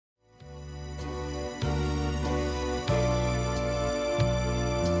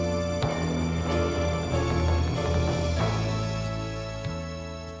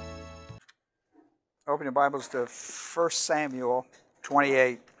Open your Bibles to 1 Samuel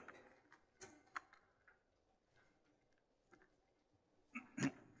 28.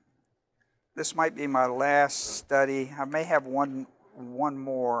 This might be my last study. I may have one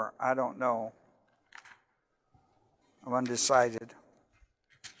more. I don't know. I'm undecided.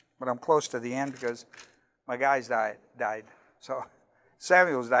 But I'm close to the end because my guys died. So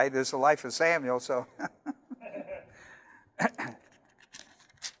Samuel's died. This is the life of Samuel. So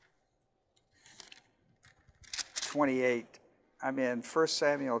 28. I'm in 1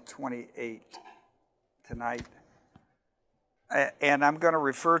 Samuel 28 tonight. And I'm going to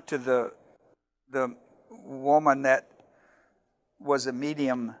refer to the woman that was a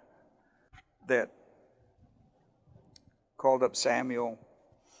medium that called up Samuel.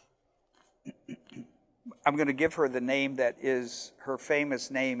 I'm going to give her the name that is her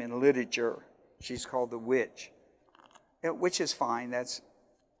famous name in literature. She's called the witch, which is fine. That's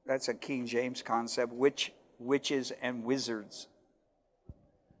a King James concept. Witches and wizards.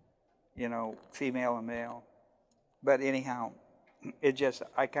 You know, female and male. But anyhow,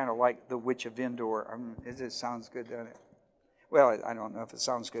 I kind of like the Witch of En-dor. It just sounds good, doesn't it? Well, I don't know if it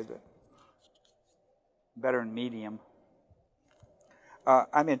sounds good, but better than medium.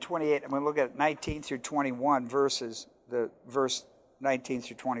 I'm in 28. I'm going to look at 19 through 21 verses, the verse 19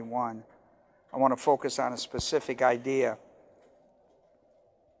 through 21. I want to focus on a specific idea.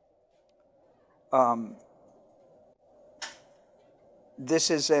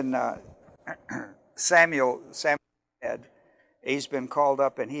 This is in Samuel said. He's been called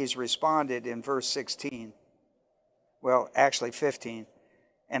up and he's responded in verse 16. Well, actually 15.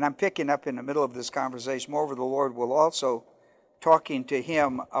 And I'm picking up in the middle of this conversation. Moreover, the Lord will also talking to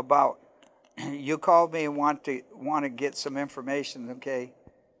him about, you called me and want to get some information, okay?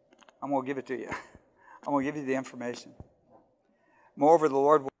 I'm going to give it to you. I'm going to give you the information. Moreover, the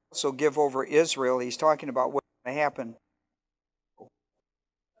Lord will also give over Israel. He's talking about what's going to happen.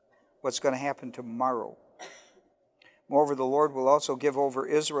 What's going to happen tomorrow. Moreover, the Lord will also give over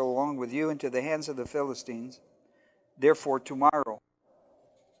Israel along with you into the hands of the Philistines. Therefore, tomorrow,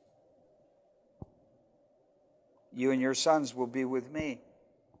 you and your sons will be with me.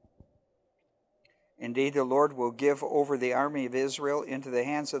 Indeed, the Lord will give over the army of Israel into the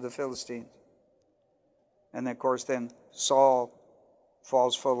hands of the Philistines. And of course, then Saul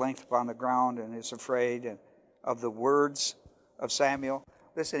falls full length upon the ground and is afraid of the words of Samuel.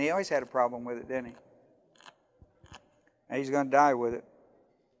 Listen, he always had a problem with it, didn't he? And he's going to die with it.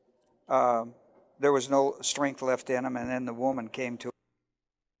 There was no strength left in him, and then the woman came to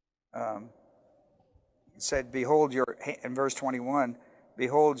him. Said, behold, in verse 21,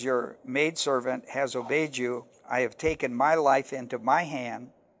 behold, your maidservant has obeyed you. I have taken my life into my hand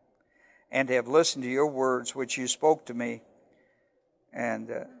and have listened to your words which you spoke to me. And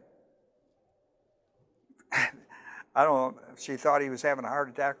I don't know if she thought he was having a heart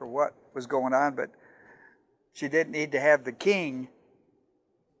attack or what was going on, but she didn't need to have the king.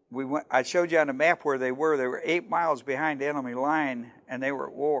 I showed you on the map where they were. They were 8 miles behind the enemy line, and they were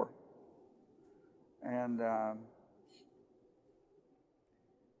at war. And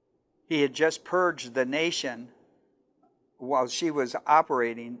he had just purged the nation while she was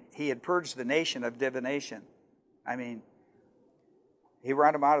operating. He had purged the nation of divination. I mean, he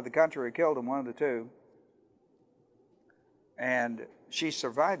ran them out of the country or killed them, one of the two. And she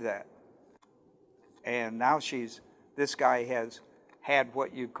survived that. And now this guy has had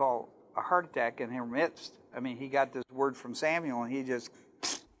what you call a heart attack in her midst. I mean, he got this word from Samuel, and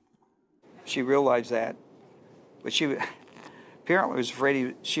she realized that. But she apparently was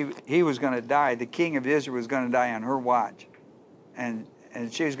afraid he was going to die. The king of Israel was going to die on her watch. And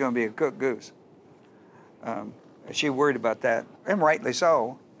she was going to be a cooked goose. She worried about that, and rightly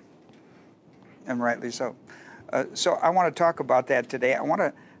so. And rightly so. So I want to talk about that today.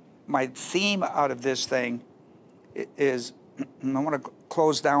 My theme out of this thing is, I want to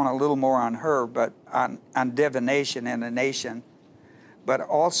close down a little more on her, but on divination in a nation, but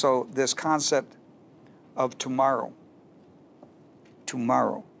also this concept of tomorrow.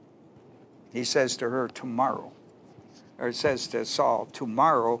 Tomorrow. He says to her, tomorrow. Or it says to Saul,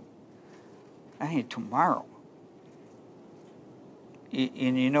 tomorrow. I mean, tomorrow.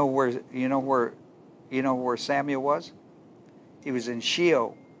 And you know where Samuel was? He was in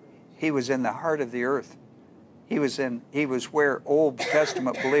Sheol. He was in the heart of the earth. He was where Old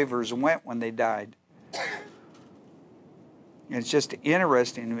Testament believers went when they died. And it's just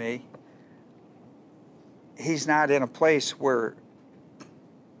interesting to me. He's not in a place where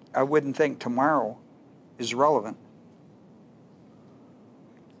I wouldn't think tomorrow is relevant.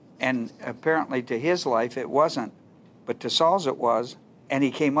 And apparently to his life it wasn't, but to Saul's it was, And he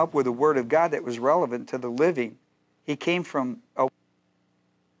came up with a word of God that was relevant to the living. He came from a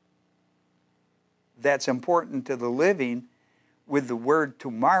that's important to the living with the word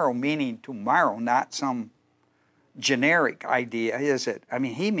tomorrow, meaning tomorrow, not some generic idea, is it? I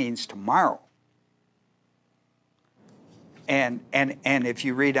mean, he means tomorrow. And if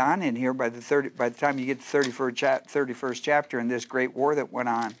you read on in here, by the time you get to the 31st chapter in this great war that went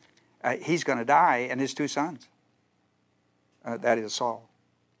on, he's going to die and his two sons. That is Saul.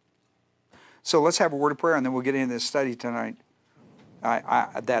 So let's have a word of prayer and then we'll get into this study tonight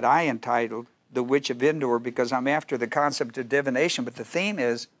that I entitled The Witch of En-dor, because I'm after the concept of divination, but the theme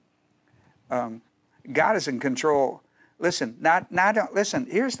is God is in control. Listen, listen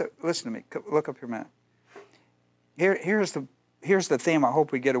to me. Look up here a minute. Here's the theme I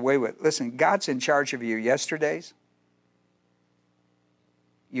hope we get away with. Listen, God's in charge of your yesterdays,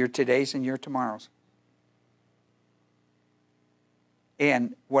 your todays, and your tomorrows.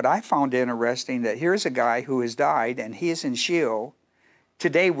 And what I found interesting, that here's a guy who has died and he is in Sheol.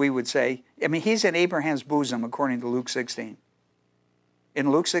 Today we would say, I mean, he's in Abraham's bosom according to Luke 16.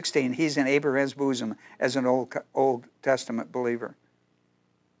 In Luke 16, he's in Abraham's bosom as an Old Testament believer.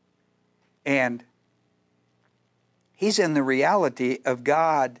 And he's in the reality of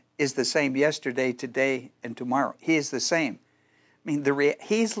God is the same yesterday, today, and tomorrow. He is the same. I mean,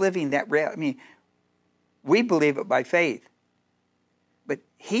 he's living that reality. I mean, we believe it by faith. But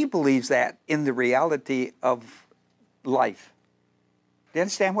he believes that in the reality of life. Do you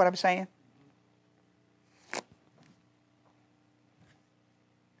understand what I'm saying? I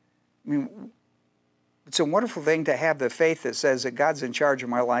mean, it's a wonderful thing to have the faith that says that God's in charge of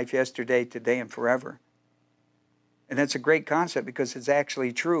my life yesterday, today, and forever. And that's a great concept because it's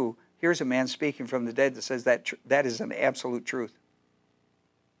actually true. Here's a man speaking from the dead that says that is an absolute truth.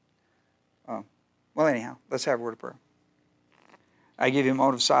 Well, anyhow, let's have a word of prayer. I give you a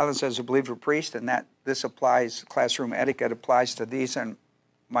moment of silence as a believer priest, and that this applies, classroom etiquette applies to these and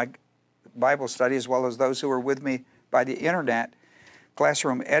my Bible study as well as those who are with me by the internet.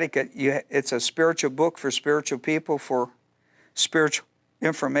 Classroom etiquette, it's a spiritual book for spiritual people, for spiritual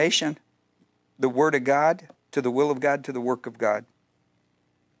information, the Word of God, to the will of God, to the work of God.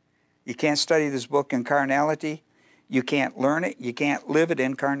 You can't study this book in carnality. You can't learn it. You can't live it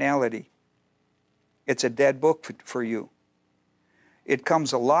in carnality. It's a dead book for you. It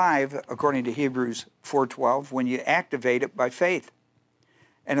comes alive, according to Hebrews 4:12, when you activate it by faith.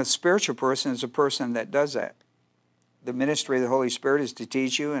 And a spiritual person is a person that does that. The ministry of the Holy Spirit is to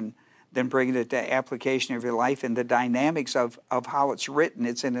teach you and then bring it to application of your life and the dynamics of how it's written.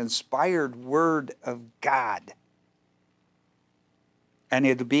 It's an inspired word of God. And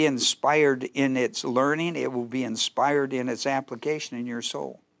it'll be inspired in its learning. It will be inspired in its application in your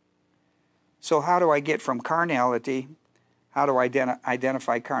soul. So how do I get from carnality? How do I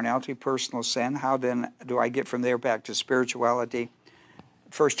identify carnality, personal sin? How then do I get from there back to spirituality?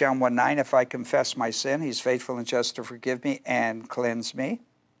 1 John 1:9, if I confess my sin, he's faithful and just to forgive me and cleanse me.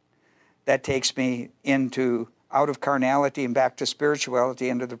 That takes me out of carnality and back to spirituality,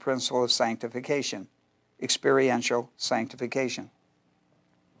 into the principle of sanctification, experiential sanctification.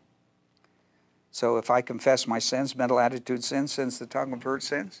 So if I confess my sins, mental attitude sins, sins the tongue, overt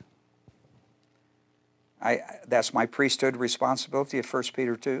sins, that's my priesthood responsibility of 1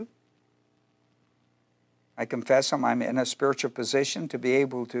 Peter 2. I confess them. I'm in a spiritual position to be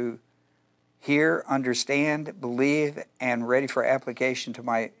able to hear, understand, believe, and ready for application to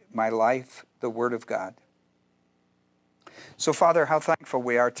my life, the Word of God. So, Father, how thankful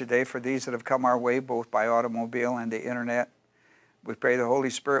we are today for these that have come our way, both by automobile and the internet. We pray the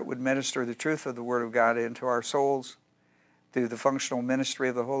Holy Spirit would minister the truth of the Word of God into our souls through the functional ministry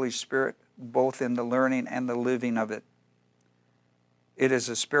of the Holy Spirit, both in the learning and the living of it. It is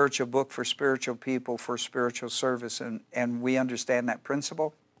a spiritual book for spiritual people, for spiritual service, and we understand that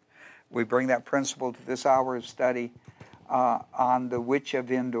principle. We bring that principle to this hour of study on the Witch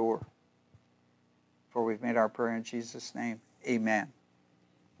of En-dor. For we've made our prayer in Jesus' name. Amen.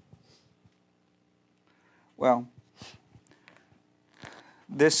 Well,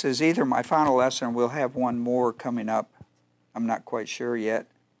 this is either my final lesson or we'll have one more coming up. I'm not quite sure yet.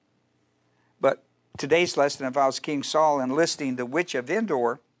 But today's lesson involves King Saul enlisting the Witch of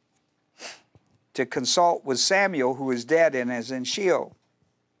En-dor to consult with Samuel, who is dead and is in Sheol.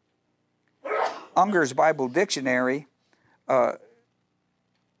 Unger's Bible Dictionary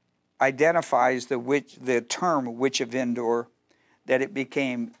identifies the term Witch of En-dor, that it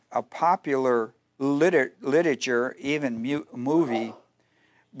became a popular literature, even movie,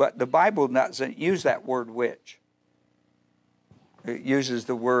 but the Bible doesn't use that word witch. It uses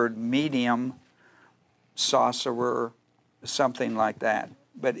the word medium, sorcerer, something like that.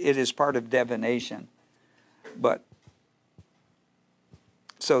 But it is part of divination. But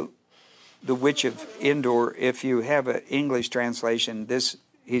so the witch of En-dor, if you have an English translation,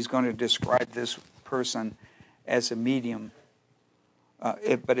 he's going to describe this person as a medium.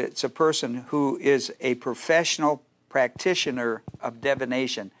 But it's a person who is a professional practitioner of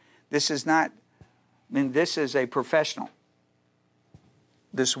divination. This is not, this is a professional.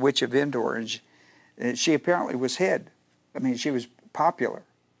 This witch of En-dor, and she apparently was hid. She was popular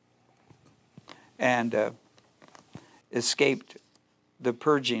and escaped the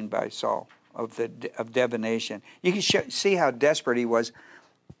purging by Saul of divination. You can see how desperate he was.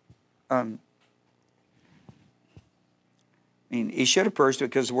 He should have purged it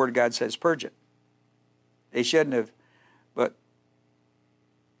because the Word of God says purge it. They shouldn't have, but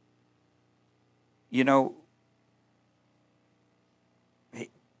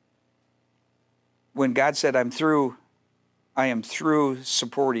when God said, I am through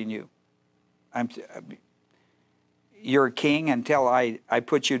supporting you. You're a king until I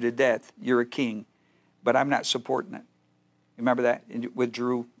put you to death. You're a king, but I'm not supporting it. Remember that? With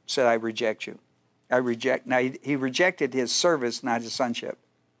Drew said, I reject you. I reject. Now, he rejected his service, not his sonship.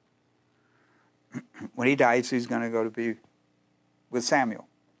 When he dies, he's going to go to be with Samuel.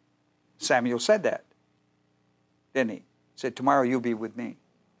 Samuel said that, didn't he? He said, tomorrow you'll be with me.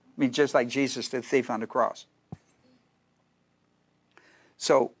 Just like Jesus, the thief on the cross.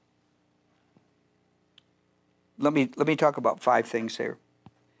 So, let me talk about 5 things here.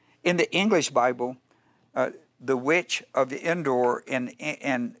 In the English Bible, the witch of En-dor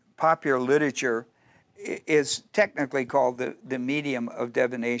in popular literature is technically called the medium of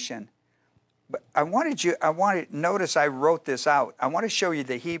divination. But notice I wrote this out. I want to show you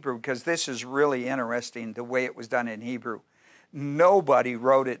the Hebrew because this is really interesting, the way it was done in Hebrew. Nobody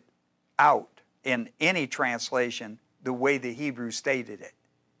wrote it out in any translation the way the Hebrew stated it.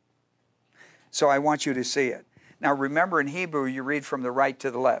 So I want you to see it. Now remember, in Hebrew you read from the right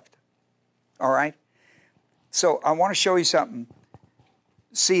to the left. All right? So I want to show you something.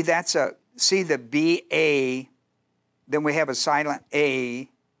 See the B-A, then we have a silent A,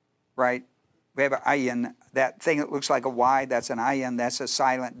 right? We have an I-N. That thing that looks like a Y, that's an I-N, that's a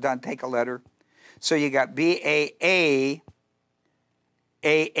silent, doesn't take a letter. So you got B-A-A,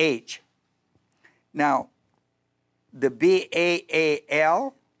 A-H. Now, the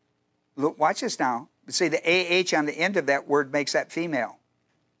B-A-A-L, look, watch this now. See, the A-H on the end of that word makes that female.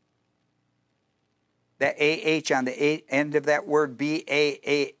 That A-H on the end of that word,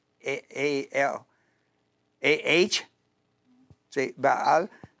 B-A-A-A-L. A-H, see, Baal,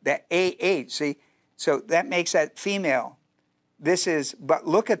 that A-H, see? So that makes that female. But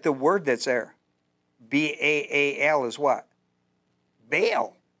look at the word that's there. B-A-A-L is what?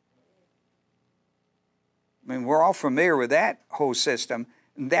 Baal. We're all familiar with that whole system.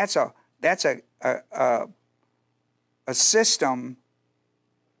 And that's a system.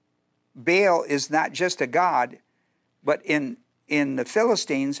 Baal is not just a god, but in the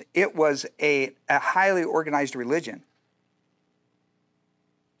Philistines, it was a highly organized religion.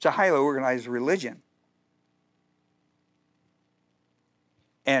 It's a highly organized religion.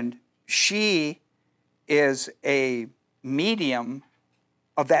 And she is a medium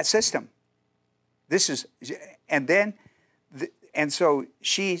of that system. So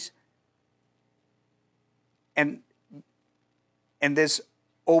she's, and this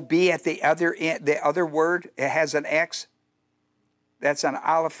OB at the other end, the other word, it has an X. That's an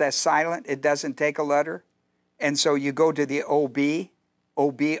aleph, that's silent. It doesn't take a letter. And so you go to the OB,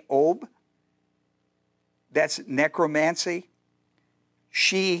 ob. That's necromancy.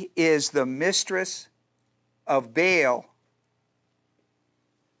 She is the mistress of Baal,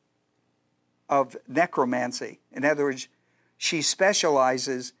 of necromancy. In other words, she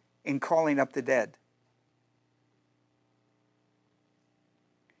specializes in calling up the dead.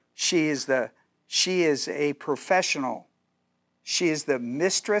 She is a professional. She is the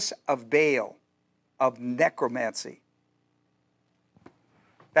mistress of Baal, of necromancy.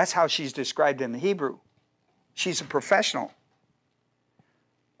 That's how she's described in the Hebrew. She's a professional.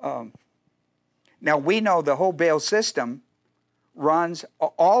 Now we know the whole Baal system runs,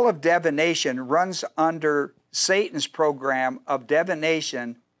 all of divination runs under Satan's program of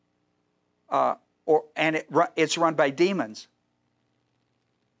divination, and it's run by demons.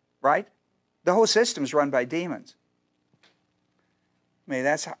 Right? The whole system's run by demons.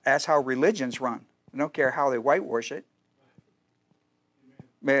 That's how religions run. I don't care how they whitewash it.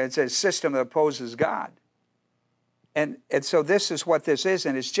 It's a system that opposes God. And so this is what this is,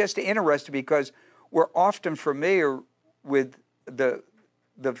 and it's just interesting because we're often familiar with the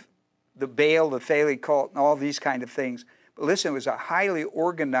Baal, the Phallic cult, and all these kind of things. listen, it was a highly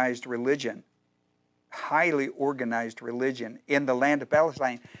organized religion in the land of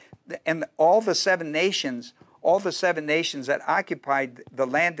Palestine. And all the seven nations that occupied the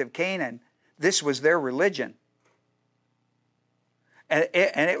land of Canaan, this was their religion. And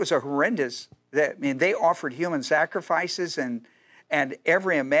it was a horrendous, I mean, they offered human sacrifices and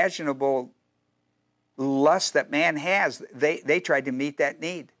every imaginable lust that man has, they tried to meet that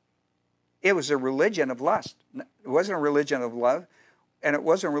need. It was a religion of lust. It wasn't a religion of love, and it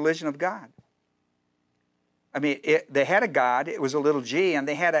wasn't a religion of God. I mean, they had a God. It was a little g, and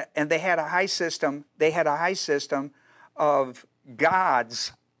they had a high system. They had a high system of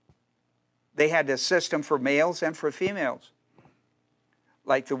gods. They had a system for males and for females,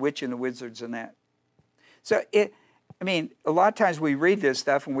 like the witch and the wizards and that. So I mean, a lot of times we read this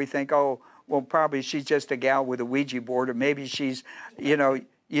stuff and we think, oh, well, probably she's just a gal with a Ouija board, or maybe she's, you know,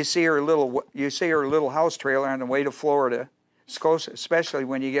 you see her little house trailer on the way to Florida. It's close, especially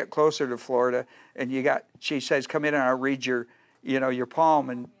when you get closer to Florida, and she says, "Come in and I'll read your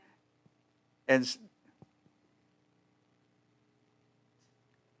palm," and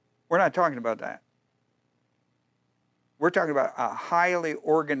we're not talking about that. We're talking about a highly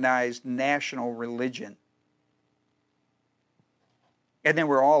organized national religion. And then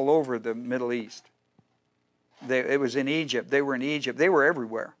we're all over the Middle East. It was in Egypt. They were in Egypt. They were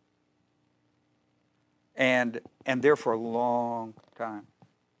everywhere. And there for a long time.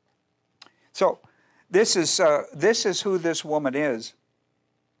 So this is who this woman is.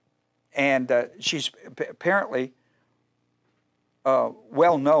 And she's apparently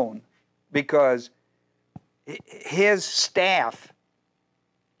well known because his staff,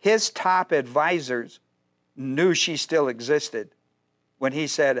 his top advisors knew she still existed. When he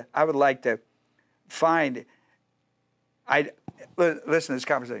said, I would like to find, listen to this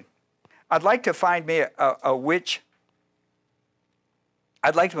conversation. I'd like to find me a witch.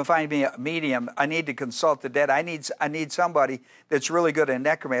 I'd like to find me a medium. I need to consult the dead. I need somebody that's really good at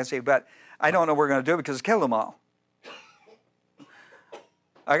necromancy, but I don't know what we're going to do because kill them all.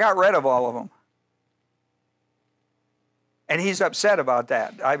 I got rid of all of them. And he's upset about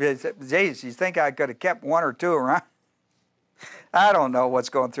that. I mean, geez, you think I could have kept one or two around? I don't know what's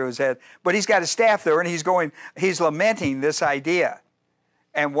going through his head. But he's got a staff there, and he's lamenting this idea.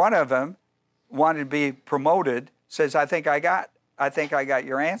 And one of them wanted to be promoted, says, I think I got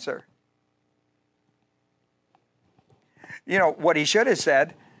your answer. You know, what he should have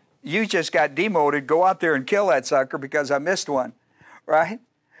said, you just got demoted, go out there and kill that sucker because I missed one, right?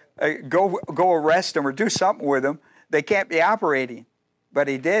 Go arrest him or do something with him. They can't be operating. But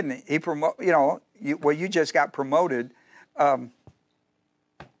he didn't. You just got promoted.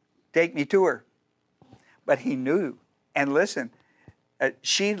 Take me to her. But he knew. And listen,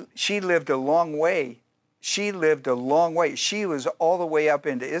 she lived a long way. She lived a long way. She was all the way up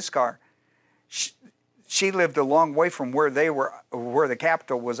into Iskar. She lived a long way from where the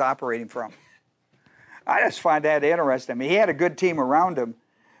capital was operating from. I just find that interesting. I mean, he had a good team around him,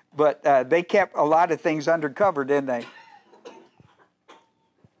 but they kept a lot of things undercover, didn't they?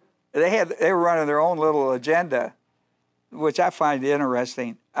 They were running their own little agenda, which I find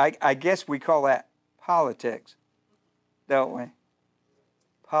interesting. I guess we call that politics, don't we?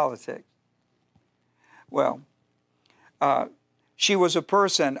 Politics. Well, she was a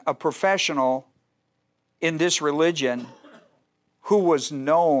professional in this religion who was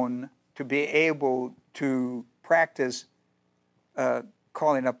known to be able to practice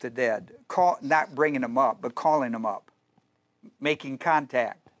calling up the dead. Not bringing them up, but calling them up. Making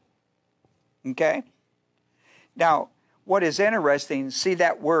contact. Okay? Now, what is interesting, see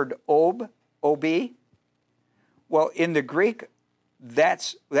that word ob, O-B? Well, in the Greek,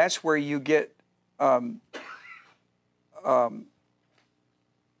 that's where you get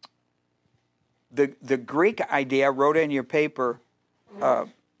the Greek idea, I wrote in your paper,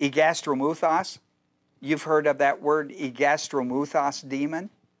 egastromuthos. You've heard of that word, egastromuthos demon?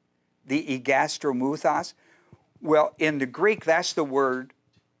 The egastromuthos. Well, in the Greek, that's the word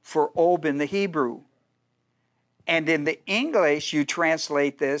for ob in the Hebrew. And in the English, you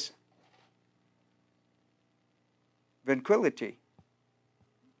translate this venquility.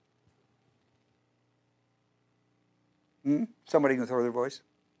 Somebody can throw their voice.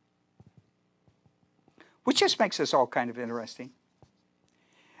 Which just makes this all kind of interesting.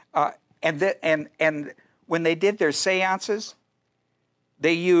 And when they did their seances,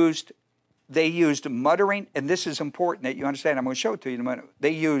 they used muttering, and this is important that you understand. I'm going to show it to you in a minute.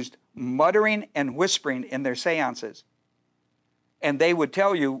 They used muttering and whispering in their seances. And they would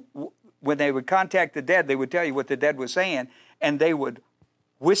tell you, when they would contact the dead, they would tell you what the dead was saying, and they would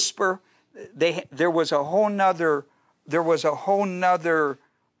whisper. There was a whole nother there was a whole nother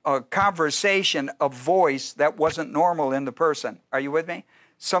conversation of voice that wasn't normal in the person. Are you with me?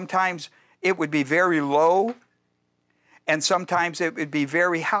 Sometimes it would be very low, and sometimes it would be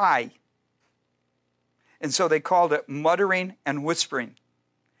very high. And so they called it muttering and whispering.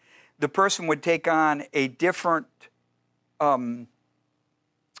 The person would take on a different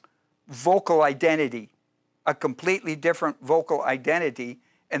vocal identity, a completely different vocal identity,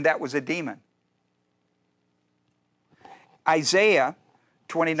 and that was a demon. Isaiah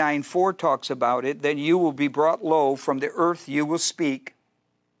 29:4 talks about it. Then you will be brought low, from the earth you will speak,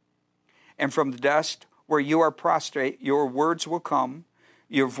 and from the dust where you are prostrate, your words will come.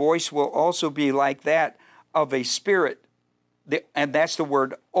 Your voice will also be like that of a spirit, and that's the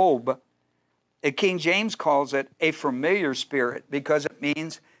word ob. King James calls it a familiar spirit, because it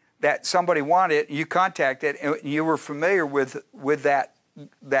means that somebody wanted it, you contacted it, and you were familiar with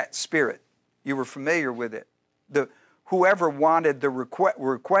that spirit. You were familiar with it. Whoever wanted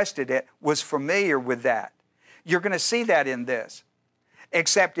requested it was familiar with that. You're going to see that in this,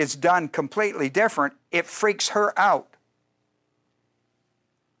 except it's done completely different. It freaks her out.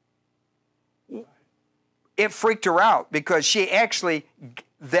 It freaked her out because she actually,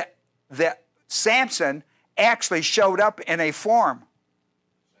 that Samson actually showed up in a form.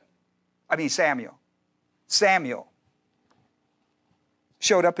 I mean Samuel. Samuel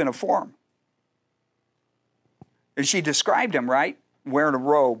showed up in a form. And she described him, right? Wearing a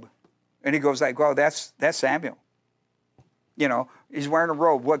robe. And he goes like, "Oh, that's Samuel." You know, he's wearing a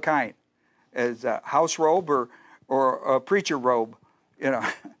robe. What kind? Is a house robe or a preacher robe? You know,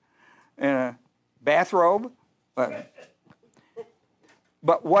 and a bathrobe.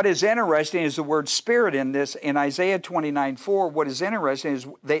 But what is interesting is the word spirit in this. In Isaiah 29:4, what is interesting is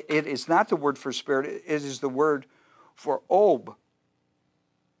it is not the word for spirit. It is the word for ob.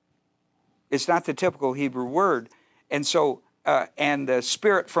 It's not the typical Hebrew word. And so, and the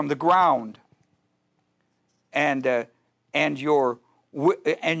spirit from the ground, and your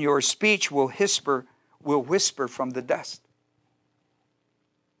speech will whisper from the dust.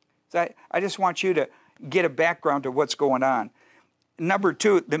 So I just want you to get a background to what's going on. Number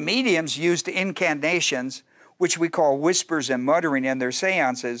two, the mediums used incantations, which we call whispers and muttering, in their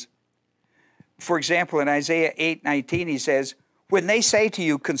seances. For example, in Isaiah 8:19, he says, "When they say to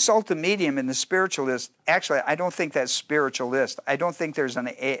you, consult the medium and the spiritualist," actually, I don't think that's spiritualist. I don't think there's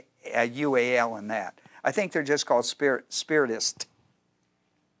a UAL in that. I think they're just called spiritist.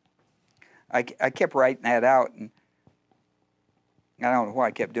 I kept writing that out, and I don't know why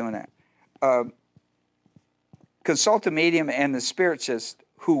I kept doing that. Consult the medium and the spiritist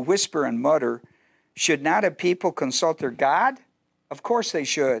who whisper and mutter. Should not a people consult their God? Of course they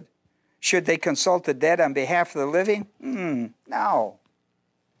should. Should they consult the dead on behalf of the living? No.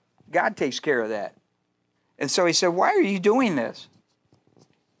 God takes care of that. And so he said, "Why are you doing this?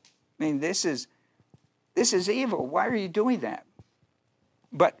 I mean, this is evil. Why are you doing that?"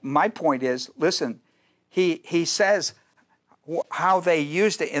 But my point is, listen, he says how they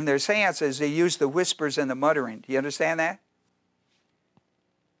used it in their seances. They used the whispers and the muttering. Do you understand that?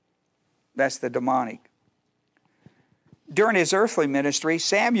 That's the demonic. During his earthly ministry,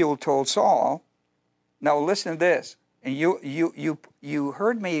 Samuel told Saul, now listen to this, and you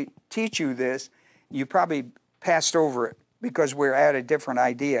heard me teach you this, you probably passed over it because we're at a different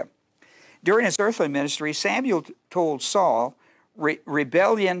idea. During his earthly ministry, Samuel told Saul,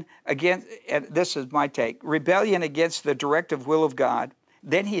 rebellion against, and this is my take, rebellion against the directive will of God.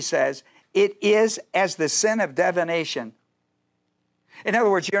 Then he says, it is as the sin of divination. In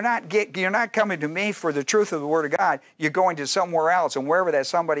other words, you're not coming to me for the truth of the Word of God. You're going to somewhere else, and wherever that's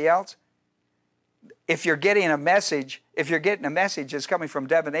somebody else, if you're getting a message that's coming from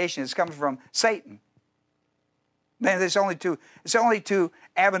divination, it's coming from Satan. Then there's only two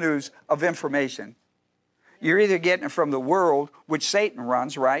avenues of information. You're either getting it from the world, which Satan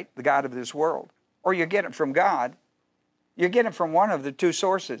runs, right, the god of this world, or you're getting it from God. You're getting it from one of the two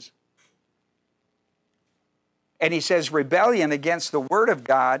sources. And he says rebellion against the Word of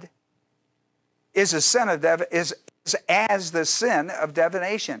God is a sin of is as the sin of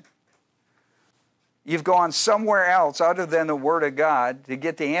divination. You've gone somewhere else other than the Word of God to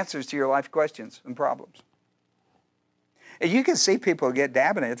get the answers to your life questions and problems. And you can see people get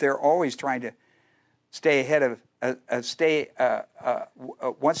dabbing it. They're always trying to stay ahead of,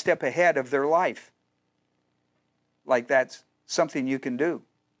 one step ahead of their life. Like that's something you can do.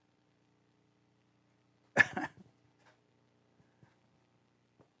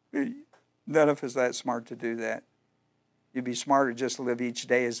 None of us that smart to do that. You'd be smarter just to live each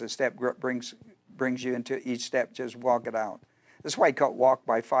day as a step brings you into each step. Just walk it out. That's why you call it walk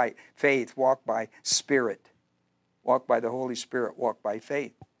by faith, walk by spirit. walk by the Holy Spirit, walk by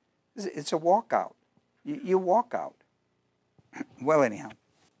faith. It's a walkout. You walk out. Well, anyhow,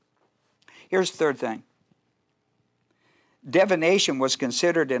 here's the third thing. Divination was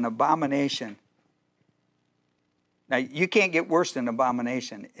considered an abomination. Now, you can't get worse than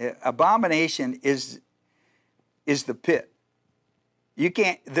abomination. Abomination is the pit.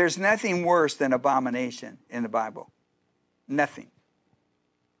 There's nothing worse than abomination in the Bible. Nothing.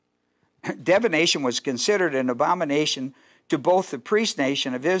 Divination was considered an abomination to both the priest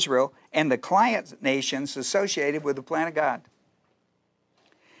nation of Israel and the client nations associated with the plan of God.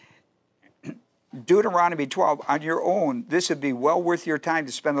 Deuteronomy 12, on your own, this would be well worth your time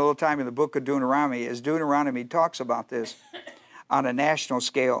to spend a little time in the book of Deuteronomy, as Deuteronomy talks about this on a national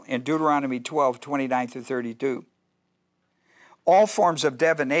scale in Deuteronomy 12, 29 through 32. All forms of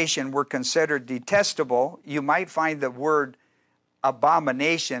divination were considered detestable. You might find the word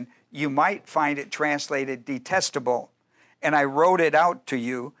abomination, you might find it translated detestable. And I wrote it out to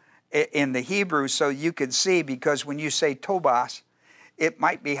you in the Hebrew so you could see, because when you say tobas, it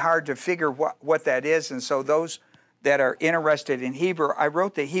might be hard to figure what that is. And so those that are interested in Hebrew, I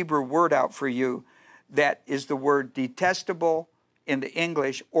wrote the Hebrew word out for you. That is the word detestable in the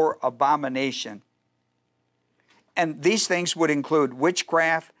English, or abomination. And these things would include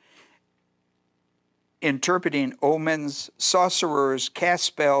witchcraft, interpreting omens, sorcerers, cast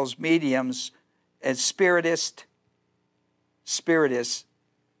spells, mediums, and spiritists,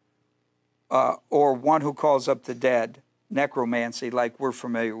 or one who calls up the dead, necromancy, like we're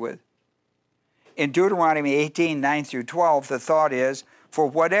familiar with. In Deuteronomy 18, 9 through 12, the thought is, for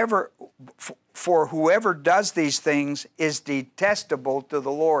whoever does these things is detestable to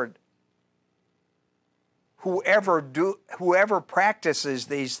the Lord. Whoever practices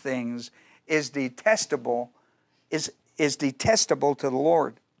these things is detestable to the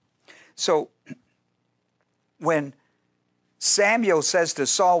Lord. So when Samuel says to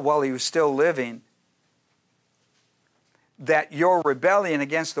Saul while he was still living that your rebellion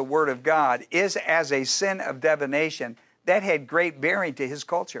against the word of God is as a sin of divination, that had great bearing to his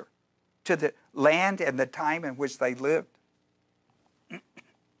culture, to the land and the time in which they lived.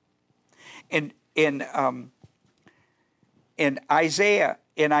 In Isaiah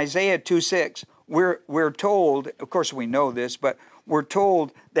 2:6, we're told, of course we know this, but we're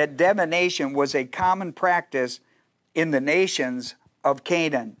told that divination was a common practice in the nations of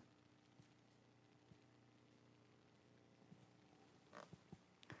Canaan.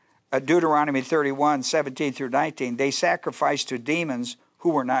 Deuteronomy 31, 17 through 19, they sacrificed to demons who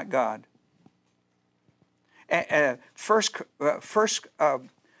were not God. First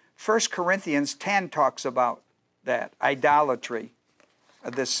Corinthians 10 talks about that, idolatry,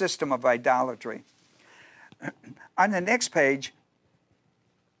 the system of idolatry. On the next page,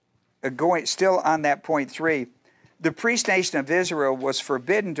 still on that point 3, the priest nation of Israel was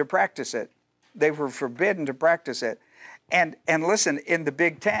forbidden to practice it. They were forbidden to practice it. And listen, in the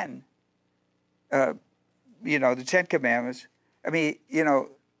Big Ten, the Ten Commandments,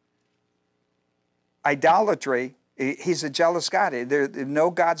 idolatry, he's a jealous God. There are no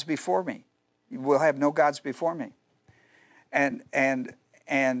gods before me. You will have no gods before me. And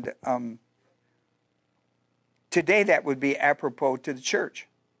today that would be apropos to the church.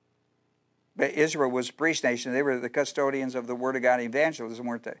 But Israel was a priest nation. They were the custodians of the Word of God and evangelism,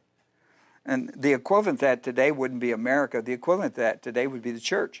 weren't they? And the equivalent of that today wouldn't be America. The equivalent of that today would be the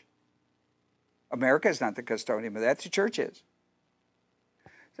church. America is not the custodian of that. The church is.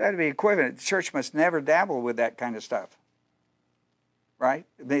 So that would be equivalent. The church must never dabble with that kind of stuff. Right?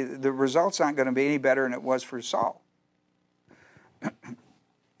 The result's not going to be any better than it was for Saul.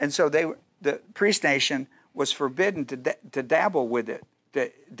 And so the priest nation was forbidden to dabble with it.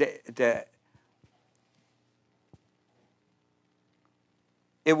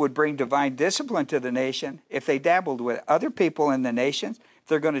 It would bring divine discipline to the nation if they dabbled with it. Other people in the nations, if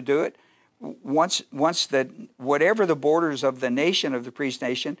they're going to do it, whatever the borders of the nation of the priest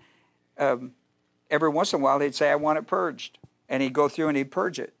nation, every once in a while they'd say, I want it purged. And he'd go through and he'd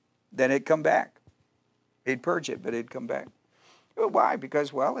purge it. Then it'd come back. He'd purge it, but it'd come back. Well, why?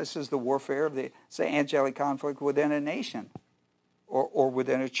 Because, this is the warfare of the angelic conflict within a nation or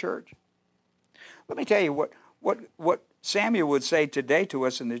within a church. Let me tell you what Samuel would say today to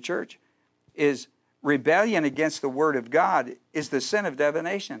us in the church is rebellion against the word of God is the sin of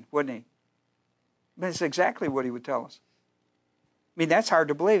divination, wouldn't he? But it's exactly what he would tell us. That's hard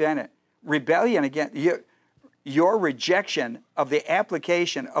to believe, isn't it? Rebellion against your rejection of the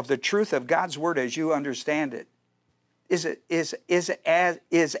application of the truth of God's word as you understand it is as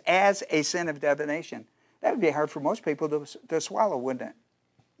a sin of divination. That would be hard for most people to swallow, wouldn't it?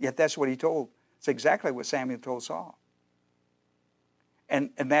 Yet that's what he told It's exactly what Samuel told Saul.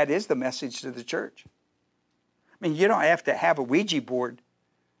 And that is the message to the church. I mean, you don't have to have a Ouija board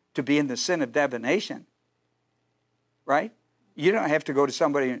to be in the sin of divination, right? You don't have to go to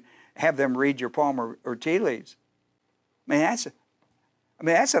somebody and have them read your palm or tea leaves. I mean,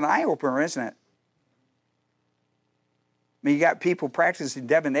 that's an eye-opener, isn't it? I mean, you got people practicing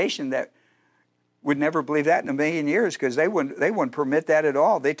divination that would never believe that in a million years because they wouldn't permit that at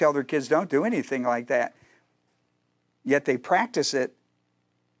all. They tell their kids, don't do anything like that. Yet they practice it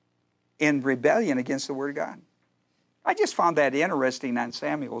in rebellion against the Word of God. I just found that interesting on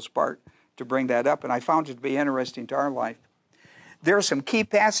Samuel's part to bring that up, and I found it to be interesting to our life. There are some key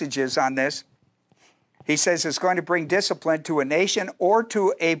passages on this. He says it's going to bring discipline to a nation or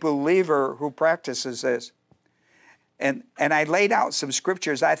to a believer who practices this. And I laid out some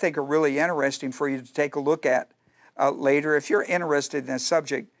scriptures I think are really interesting for you to take a look at later. If you're interested in this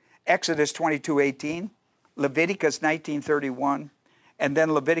subject, Exodus 22:18, Leviticus 19:31, and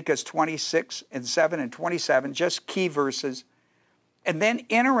then Leviticus 26:7 and 27, just key verses. And then,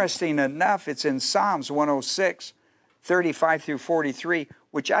 interesting enough, it's in Psalms 106, 35 through 43,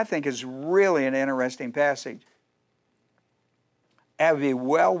 which I think is really an interesting passage. It would be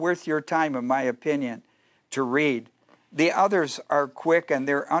well worth your time, in my opinion, to read. The others are quick and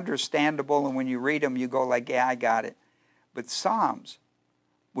they're understandable, and when you read them, you go like, yeah, I got it. But Psalms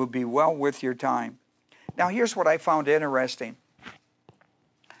would be well worth your time. Now, here's what I found interesting.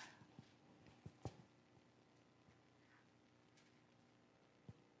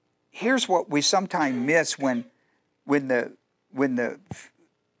 Here's what we sometimes miss when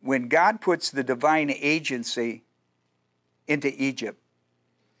God puts the divine agency into Egypt.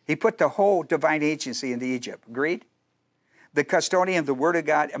 He put the whole divine agency into Egypt. Agreed? The custodian of the Word of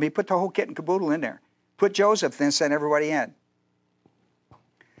God. I mean, put the whole kit and caboodle in there. Put Joseph, then send everybody in.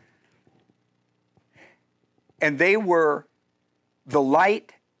 And they were the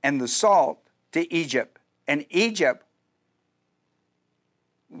light and the salt to Egypt. And Egypt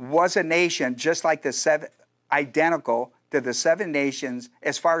was a nation just like the seven, identical to the seven nations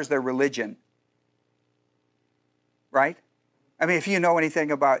as far as their religion. Right? I mean, if you know anything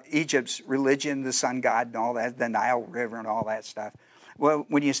about Egypt's religion, the sun god and all that, the Nile River and all that stuff, well,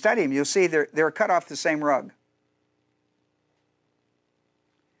 when you study them, you'll see they're cut off the same rug.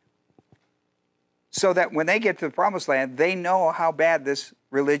 So that when they get to the Promised Land, they know how bad this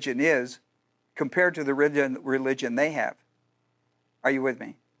religion is compared to the religion they have. Are you with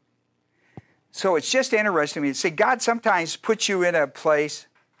me? So it's just interesting to me. See, God sometimes puts you in a place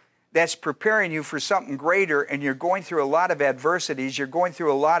that's preparing you for something greater, and you're going through a lot of adversities. You're going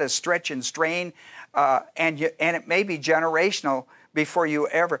through a lot of stretch and strain, and it may be generational before you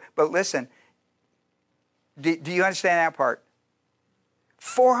ever. But listen, do you understand that part?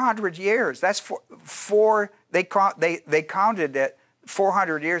 400 years. That's four. They counted it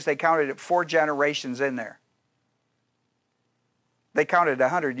 400 years. They counted it 4 generations in there. They counted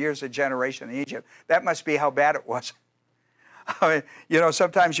 100 years a generation in Egypt. That must be how bad it was. I mean, you know,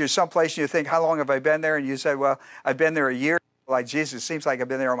 sometimes you're someplace and you think, how long have I been there? And you say, well, I've been there a year. Like, Jesus, seems like I've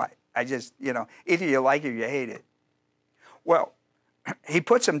been there all my, I just, you know, either you like it or you hate it. Well, he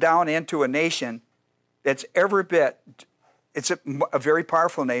puts them down into a nation that's every bit, it's a very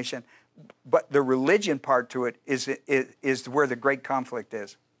powerful nation, but the religion part to it is where the great conflict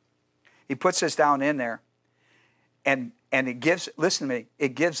is. He puts us down in there, and it gives, listen to me,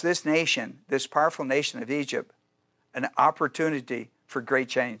 it gives this nation, this powerful nation of Egypt, an opportunity for great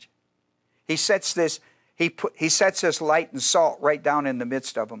change. He sets this, he sets this light and salt right down in the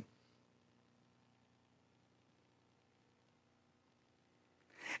midst of them.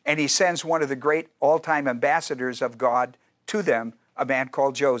 And he sends one of the great all-time ambassadors of God to them, a man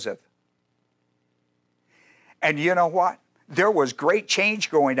called Joseph. And you know what? There was great change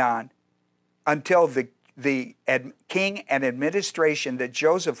going on until the king and administration that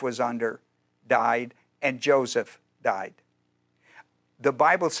Joseph was under died, and Joseph died. The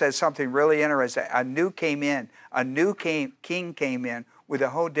Bible says something really interesting. A new king came in with a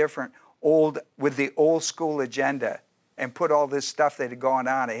whole different with the old school agenda, and put all this stuff that had gone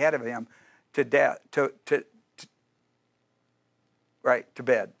on ahead of him to death, to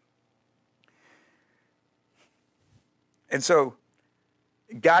bed. And so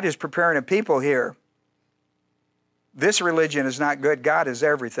God is preparing a people here. This religion is not good. God is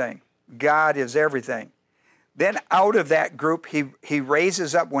everything. God is everything. Then out of that group, he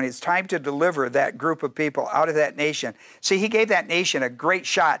raises up, when it's time to deliver that group of people out of that nation. See, he gave that nation a great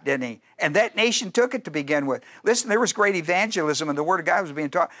shot, didn't he? And that nation took it to begin with. Listen, there was great evangelism, and the Word of God was being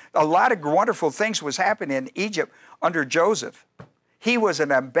taught. A lot of wonderful things was happening in Egypt under Joseph. He was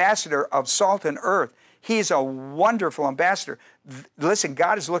an ambassador of salt and earth. He's a wonderful ambassador. Listen,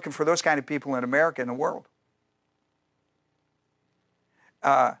 God is looking for those kind of people in America and the world.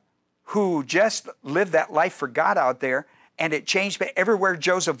 Who just lived that life for God out there, and it changed. But everywhere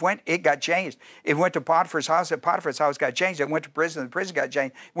Joseph went, it got changed. It went to Potiphar's house, and Potiphar's house got changed. It went to prison, the prison got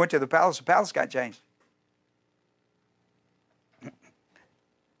changed. It went to the palace got changed.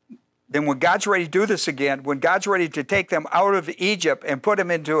 Then when God's ready to do this again, when God's ready to take them out of Egypt and put them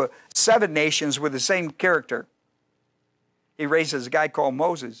into 7 nations with the same character, he raises a guy called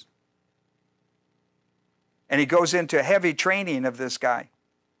Moses. And he goes into heavy training of this guy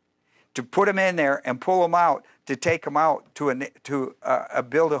to put him in there and pull him out, to take him out to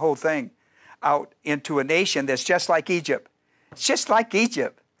build a whole thing out into a nation that's just like Egypt. It's just like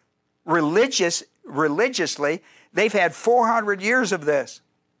Egypt. Religiously, they've had 400 years of this.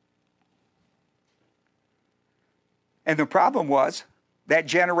 And the problem was that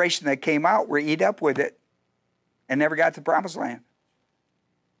generation that came out were eat up with it and never got to the promised land.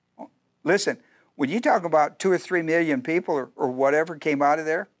 Listen, when you talk about 2 or 3 million people or whatever came out of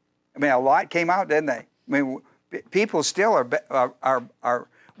there, I mean, a lot came out, didn't they? I mean, people still are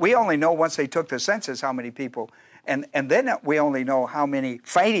we only know once they took the census how many people, and then we only know how many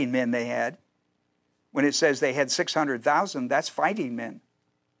fighting men they had. When it says they had 600,000, that's fighting men.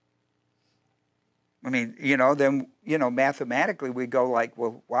 I mean, then, mathematically we go like,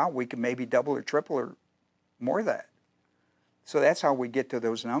 well, wow, we can maybe double or triple or more of that. So that's how we get to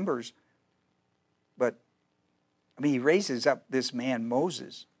those numbers. But, I mean, he raises up this man,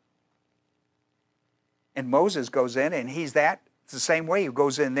 Moses. And Moses goes in, and it's the same way. He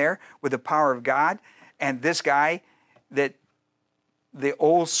goes in there with the power of God. And this guy, that the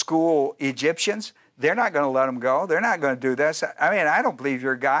old school Egyptians, they're not going to let him go. They're not going to do this. I mean, I don't believe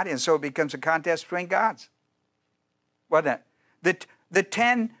you're God. And so it becomes a contest between gods. Wasn't it? The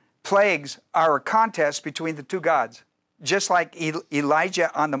 10 plagues are a contest between the 2 gods, just like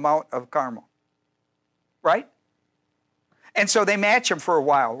Elijah on the Mount of Carmel. Right? And so they match him for a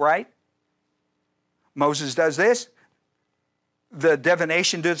while, right? Moses does this, the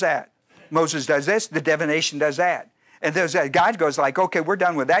divination does that. Moses does this, the divination does that. And God goes like, okay, we're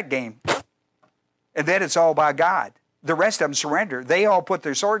done with that game. And then it's all by God. The rest of them surrender. They all put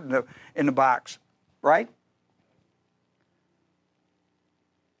their sword in the box, right?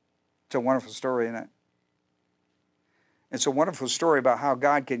 It's a wonderful story, isn't it? It's a wonderful story about how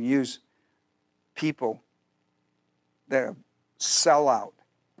God can use people that sell out,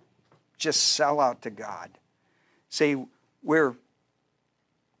 just sell out to God. See, let's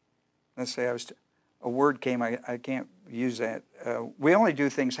say a word came, I can't use that. We only do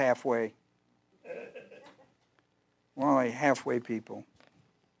things halfway. We're only halfway people.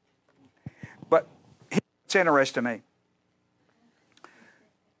 But it's interesting to me.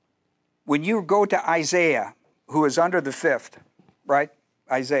 When you go to Isaiah, who is under the 5th, right?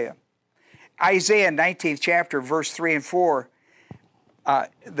 Isaiah 19th chapter, verse 3 and 4,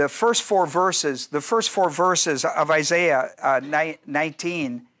 the first four verses of Isaiah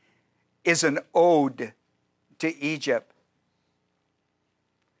 19 is an ode to Egypt.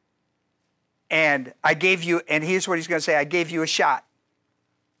 And and here's what he's going to say, I gave you a shot.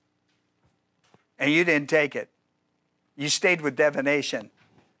 And you didn't take it. You stayed with divination.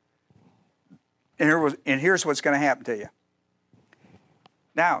 And here's what's going to happen to you.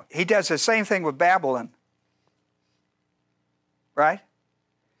 Now, he does the same thing with Babylon. Right?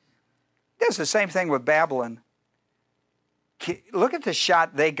 He does the same thing with Babylon. Look at the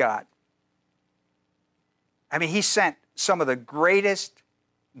shot they got. I mean, he sent some of the greatest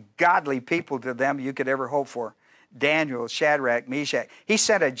godly people to them you could ever hope for. Daniel, Shadrach, Meshach. He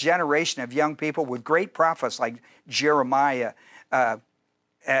sent a generation of young people with great prophets like Jeremiah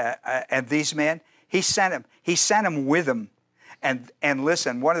and these men. He sent them. He sent them with him. And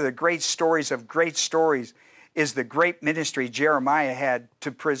listen, one of the great stories is the great ministry Jeremiah had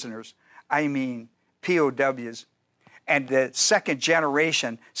to prisoners. I mean, POWs. And the second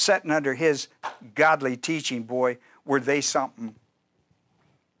generation, sitting under his godly teaching, boy, were they something.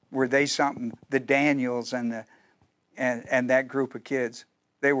 Were they something? The Daniels and that group of kids,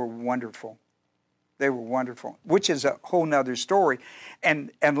 they were wonderful. They were wonderful, which is a whole nother story.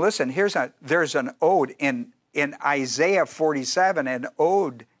 And listen, there's an ode in Isaiah 47. An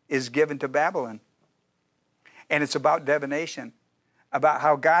ode is given to Babylon, and it's about divination, about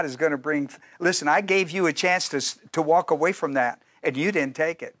how God is going to bring. Listen, I gave you a chance to walk away from that, and you didn't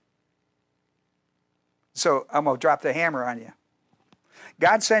take it. So I'm going to drop the hammer on you.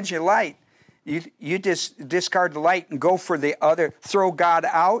 God sends you light. You just discard the light and go for the other. Throw God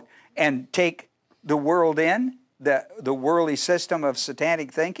out and take the world in. the worldly system of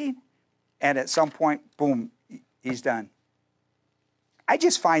satanic thinking, and at some point, boom, he's done. I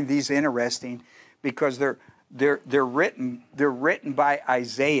just find these interesting because they're written by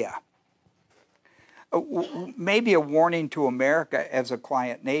Isaiah. Maybe a warning to America as a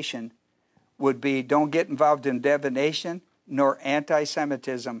client nation would be, don't get involved in divination nor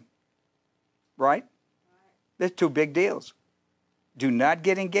anti-Semitism. Right? They're two big deals. Do not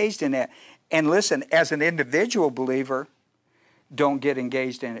get engaged in that. And listen, as an individual believer, don't get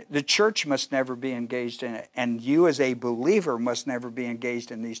engaged in it. The church must never be engaged in it. And you as a believer must never be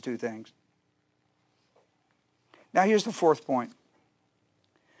engaged in these two things. Now here's the fourth point.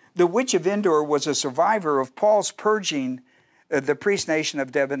 The witch of En-dor was a survivor of Paul's purging the priest nation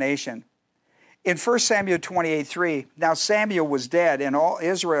of divination. In 1 Samuel 28:3, now Samuel was dead, and all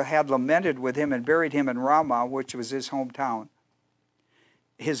Israel had lamented with him and buried him in Ramah, which was his hometown,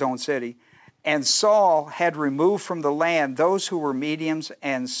 his own city. And Saul had removed from the land those who were mediums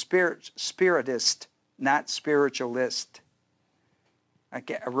and spiritists, not spiritualist. I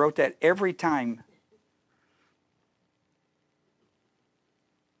wrote that every time.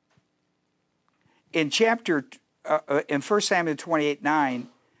 In in 1 Samuel 28:9,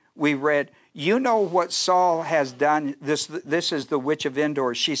 we read, you know what Saul has done. This is the witch of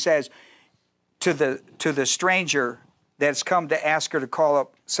En-dor. She says to the stranger that's come to ask her to call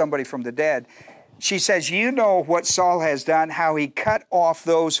up somebody from the dead, she says, you know what Saul has done, how he cut off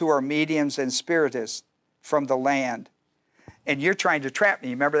those who are mediums and spiritists from the land. And you're trying to trap me.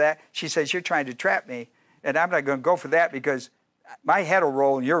 Remember that? She says, you're trying to trap me, and I'm not going to go for that because my head will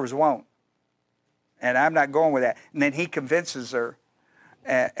roll and yours won't. And I'm not going with that. And then he convinces her,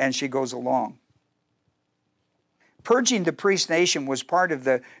 and she goes along. Purging the priest nation was part of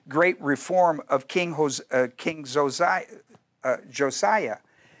the great reform of King Josiah.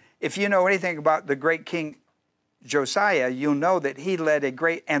 If you know anything about the great King Josiah, you'll know that he led a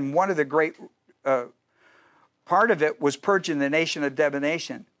great, and one of the great, part of it was purging the nation of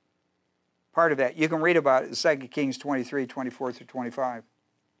divination. Part of that. You can read about it in 2 Kings 23, 24 through 25.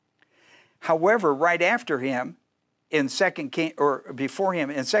 However, right after him, in 2 Kings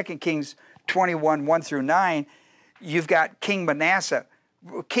 21, 1 through 9, you've got King Manasseh.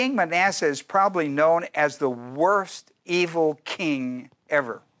 King Manasseh is probably known as the worst evil king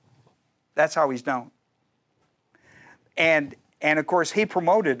ever. That's how he's known. And of course, he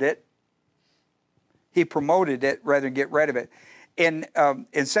promoted it. He promoted it rather than get rid of it. In 2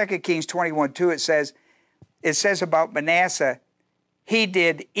 Kings 21, 2, it says about Manasseh, he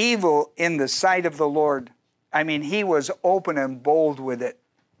did evil in the sight of the Lord. I mean, he was open and bold with it.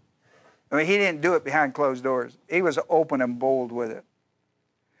 I mean, he didn't do it behind closed doors. He was open and bold with it.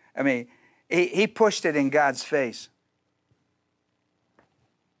 I mean, he pushed it in God's face.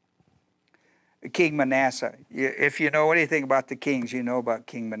 King Manasseh. If you know anything about the kings, you know about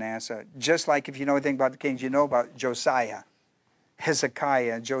King Manasseh. Just like if you know anything about the kings, you know about Josiah,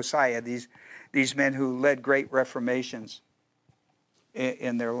 Hezekiah, and Josiah, these men who led great reformations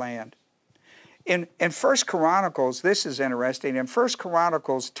in their land. In 1 Chronicles, this is interesting, in 1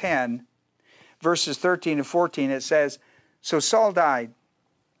 Chronicles 10, verses 13 and 14, it says, So Saul died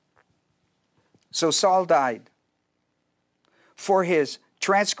for his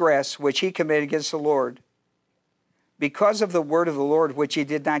transgress which he committed against the Lord, because of the word of the Lord which he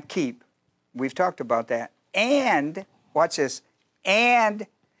did not keep. We've talked about that. And, watch this, and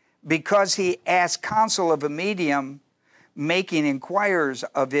because he asked counsel of a medium, making inquirers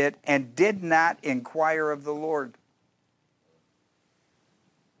of it, and did not inquire of the Lord.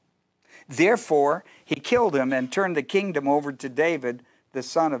 Therefore, he killed him and turned the kingdom over to David, the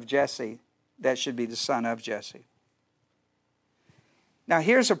son of Jesse. That should be the son of Jesse. Now,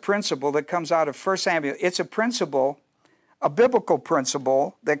 here's a principle that comes out of 1 Samuel. It's a principle, a biblical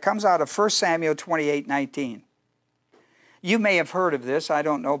principle, that comes out of 1 Samuel 28:19. You may have heard of this, I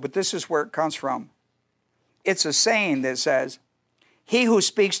don't know, but this is where it comes from. It's a saying that says, he who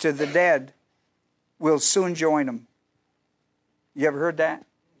speaks to the dead will soon join them. You ever heard that?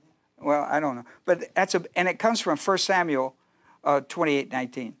 Well, I don't know. But and it comes from 1 Samuel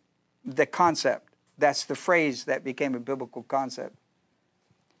 28:19. The concept. That's the phrase that became a biblical concept.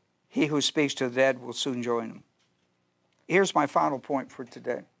 He who speaks to the dead will soon join them. Here's my final point for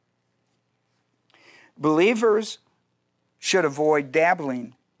today. Believers should avoid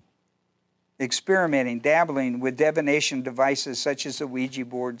dabbling with divination devices such as the Ouija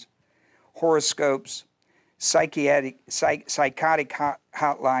boards, horoscopes, psychic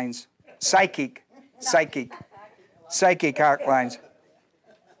hotlines, psychic hotlines.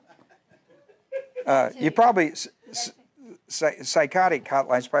 You probably, psychotic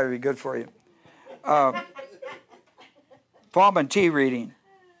hotlines probably be good for you. Palm tea reading.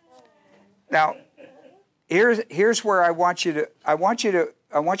 Now, here's where I want you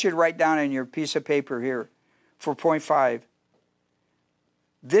to write down in your piece of paper here for point 5.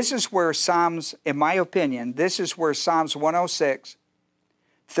 This is where Psalms, in my opinion, this is where Psalms 106,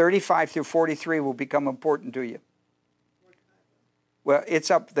 35 through 43 will become important to you. Well,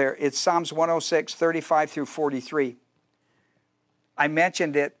 it's up there. It's Psalms 106, 35 through 43. I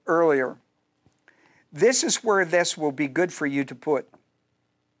mentioned it earlier. This is where this will be good for you to put.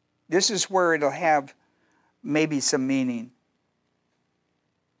 This is where it'll have maybe some meaning.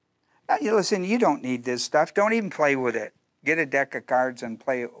 Now, listen, you don't need this stuff. Don't even play with it. Get a deck of cards and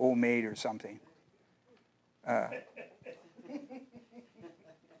play Old Maid or something.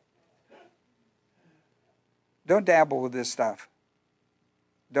 Don't dabble with this stuff.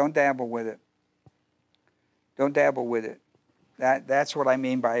 Don't dabble with it. Don't dabble with it. That's what I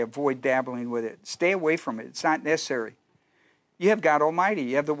mean by avoid dabbling with it. Stay away from it. It's not necessary. You have God Almighty.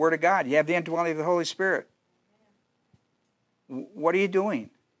 You have the Word of God. You have the indwelling of the Holy Spirit. What are you doing?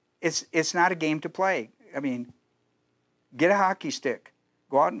 It's not a game to play. I mean, get a hockey stick.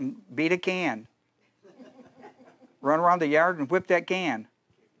 Go out and beat a can. Run around the yard and whip that can.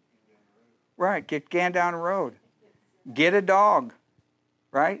 Right, get the can down the road. Get a dog.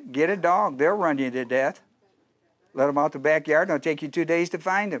 Right? Get a dog. They'll run you to death. Let them out the backyard, and it'll take you 2 days to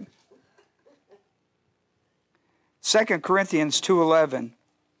find them. 2 Corinthians 2:11.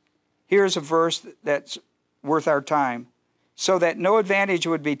 Here's a verse that's worth our time. So that no advantage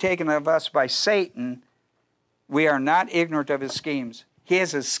would be taken of us by Satan, we are not ignorant of his schemes. He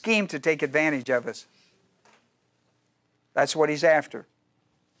has a scheme to take advantage of us. That's what he's after.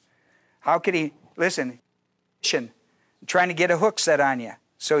 How could he, listen, trying to get a hook set on you.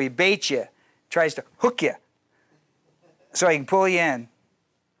 So he baits you, tries to hook you, so he can pull you in.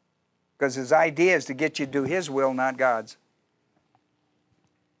 Because his idea is to get you to do his will, not God's.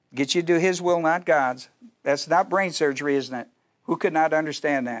 Get you to do his will, not God's. That's not brain surgery, isn't it? Who could not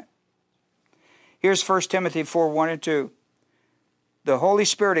understand that? Here's 1 Timothy 4:1 and 2. The Holy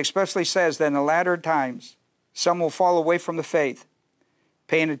Spirit especially says that in the latter times, some will fall away from the faith,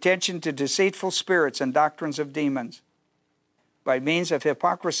 paying attention to deceitful spirits and doctrines of demons. By means of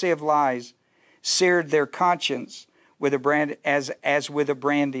hypocrisy of lies, seared their conscience with a brand as with a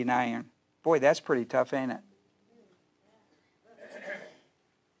branding iron. Boy, that's pretty tough, ain't it?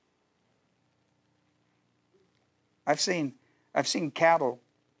 I've seen cattle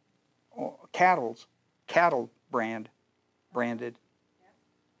branded,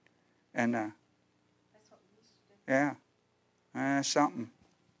 and yeah, something.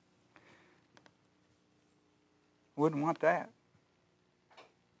 Wouldn't want that.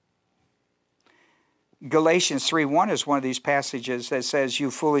 Galatians 3:1 is one of these passages that says, "You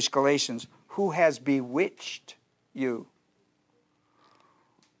foolish Galatians, who has bewitched you?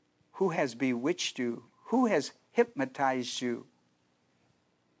 Who has bewitched you? Who has hypnotized you?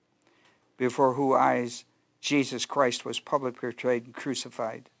 Before whose eyes Jesus Christ was publicly portrayed and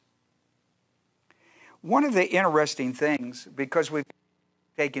crucified." One of the interesting things, because we've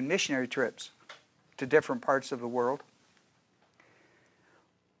taken missionary trips to different parts of the world,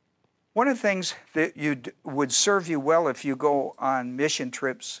 one of the things that would serve you well if you go on mission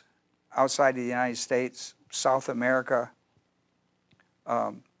trips outside of the United States, South America,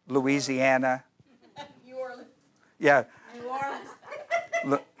 Louisiana. New Orleans. Yeah. New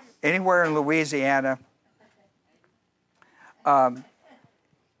Orleans. Anywhere in Louisiana.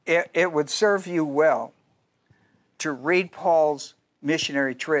 It would serve you well to read Paul's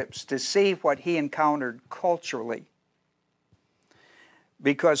missionary trips to see what he encountered culturally.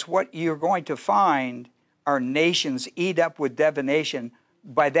 Because what you're going to find are nations eat up with divination.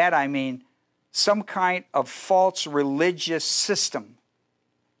 By that I mean some kind of false religious system.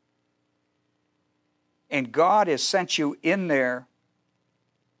 And God has sent you in there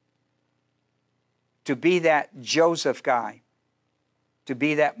to be that Joseph guy, to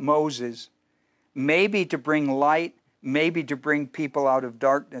be that Moses, maybe to bring light, maybe to bring people out of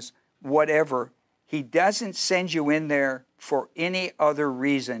darkness, whatever. He doesn't send you in there for any other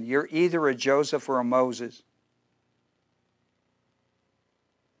reason. You're either a Joseph or a Moses.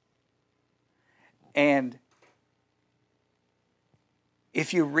 And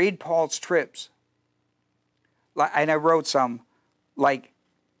if you read Paul's trips, and I wrote some, like,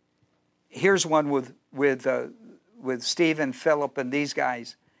 here's one with Stephen, Philip, and these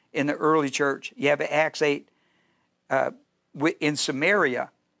guys in the early church. You have Acts 8 in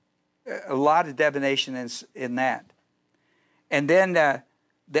Samaria, a lot of divination in that. And then the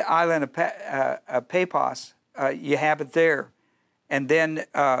island of Paphos, you have it there. And then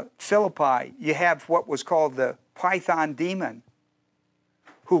Philippi, you have what was called the Python demon,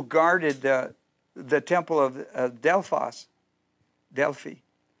 who guarded the temple of Delphi.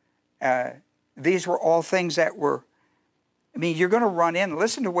 These were all things that were, I mean, you're going to run in.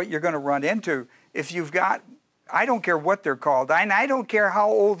 Listen to what you're going to run into. If you've got, I don't care what they're called, and I don't care how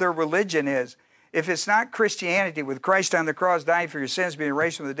old their religion is. If it's not Christianity, with Christ on the cross dying for your sins, being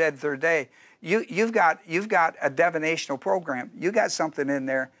raised from the dead the third day, you've got a divinational program. You got something in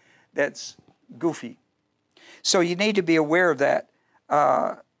there that's goofy. So you need to be aware of that.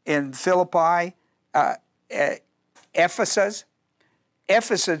 In Philippi, Ephesus,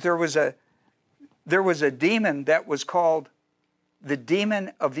 there was a demon that was called the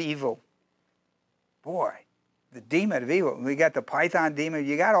demon of evil. Boy, the demon of evil. We got the Python demon.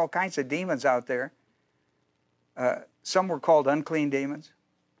 You got all kinds of demons out there. Some were called unclean demons.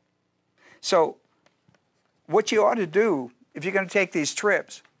 So what you ought to do, if you're going to take these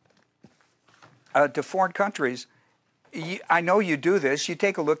trips to foreign countries, I know you do this. You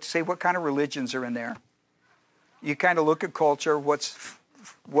take a look to see what kind of religions are in there. You kind of look at culture, what's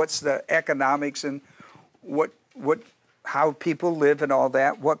the economics and how people live and all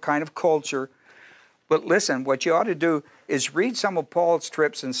that, what kind of culture. But listen, what you ought to do is read some of Paul's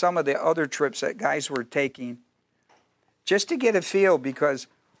trips and some of the other trips that guys were taking, just to get a feel, because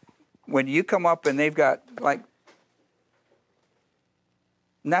when you come up and they've got, like,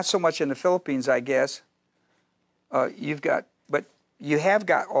 not so much in the Philippines, I guess, but you have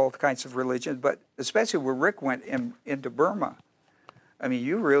got all kinds of religions, but especially where Rick went into Burma, I mean,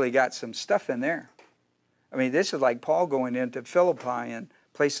 you really got some stuff in there. I mean, this is like Paul going into Philippi and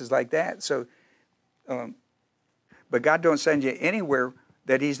places like that. So, but God don't send you anywhere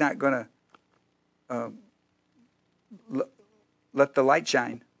that He's not going to let the light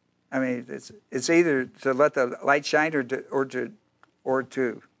shine. I mean, it's either to let the light shine or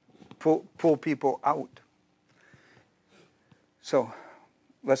to pull people out. So,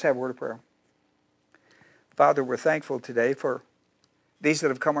 let's have a word of prayer. Father, we're thankful today for these that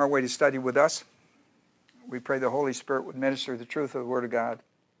have come our way to study with us. We pray the Holy Spirit would minister the truth of the Word of God.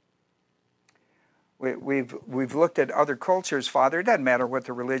 We've looked at other cultures, Father. It doesn't matter what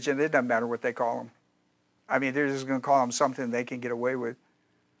the religion, it doesn't matter what they call them. I mean, they're just going to call them something they can get away with.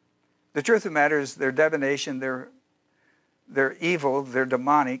 The truth of the matter is they're divination, they're evil, they're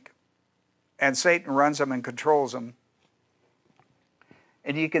demonic, and Satan runs them and controls them.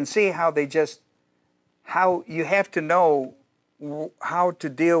 And you can see how how you have to know how to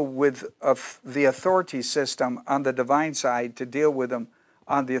deal with the authority system on the divine side to deal with them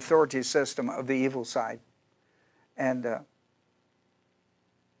on the authority system of the evil side. And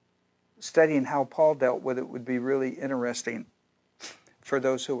studying how Paul dealt with it would be really interesting for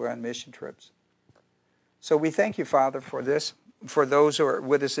those who are on mission trips. So we thank you, Father, for this. For those who are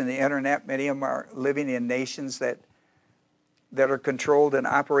with us in the internet, many of them are living in nations that are controlled and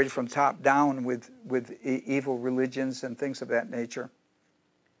operated from top down with evil religions and things of that nature.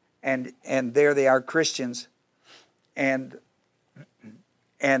 And there they are, Christians, and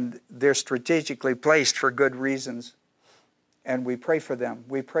they're strategically placed for good reasons. And we pray for them.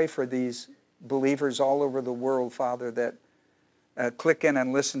 We pray for these believers all over the world, Father, that click in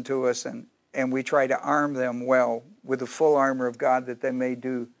and listen to us, and we try to arm them well with the full armor of God, that they may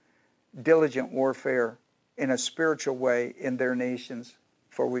do diligent warfare in a spiritual way in their nations.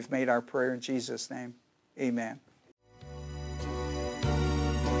 For we've made our prayer in Jesus' name. Amen.